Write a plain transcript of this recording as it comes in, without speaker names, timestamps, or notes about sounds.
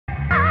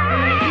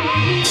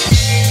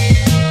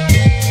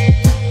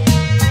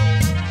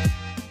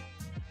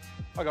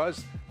Hi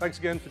guys, thanks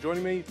again for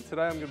joining me.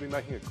 Today I'm going to be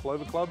making a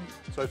Clover Club.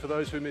 So for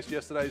those who missed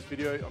yesterday's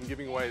video, I'm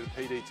giving away the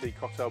PDT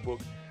cocktail book.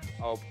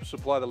 I'll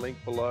supply the link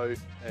below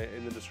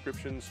in the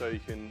description so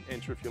you can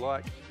enter if you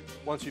like.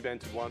 Once you've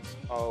entered once,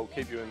 I'll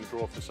keep you in the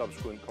draw for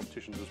subsequent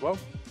competitions as well.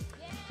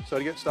 So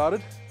to get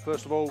started,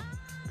 first of all,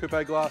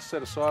 coupe glass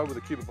set aside with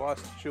a cube of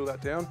ice to chill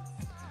that down.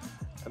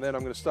 And then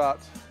I'm going to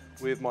start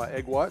with my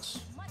egg whites.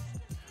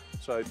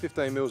 So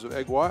 15 mils of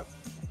egg white.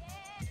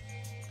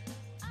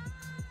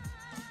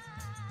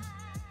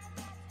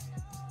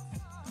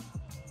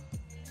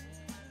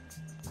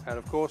 And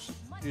of course,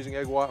 using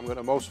egg white, I'm going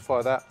to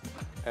emulsify that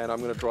and I'm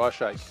going to dry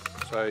shake.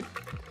 So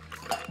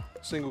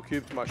single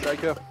cube to my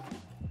shaker,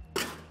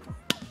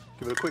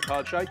 give it a quick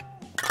hard shake.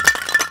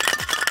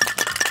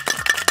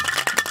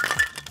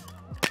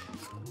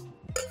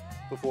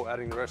 Before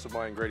adding the rest of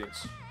my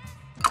ingredients.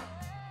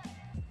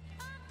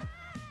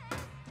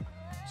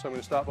 So I'm going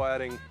to start by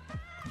adding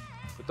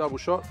a double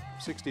shot,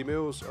 60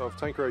 mils of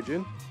Tanqueray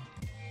Gin.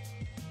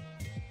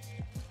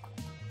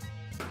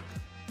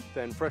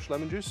 Then fresh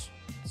lemon juice,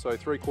 so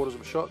 3/4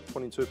 of a shot,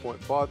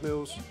 22.5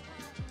 mils.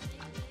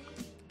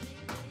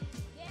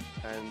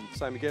 And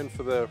same again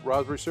for the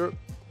raspberry syrup.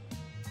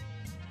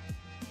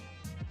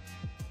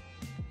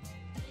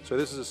 So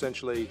this is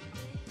essentially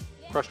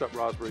crushed up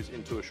raspberries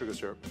into a sugar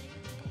syrup.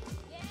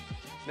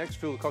 Next,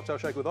 fill the cocktail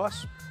shaker with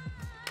ice.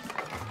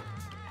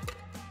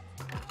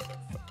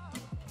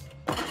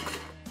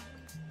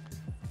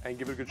 And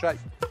give it a good shake.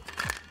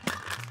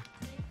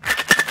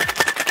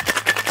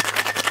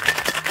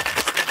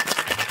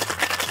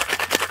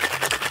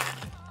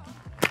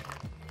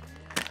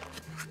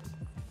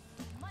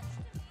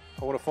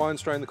 I want to fine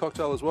strain the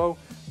cocktail as well,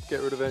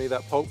 get rid of any of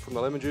that pulp from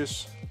the lemon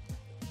juice,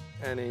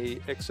 any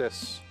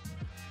excess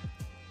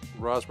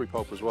raspberry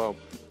pulp as well.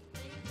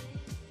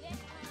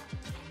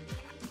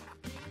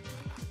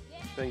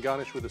 Then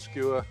garnish with a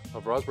skewer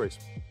of raspberries.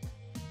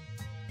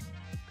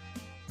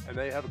 And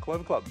there you have a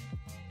Clover Club.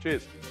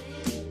 Cheers.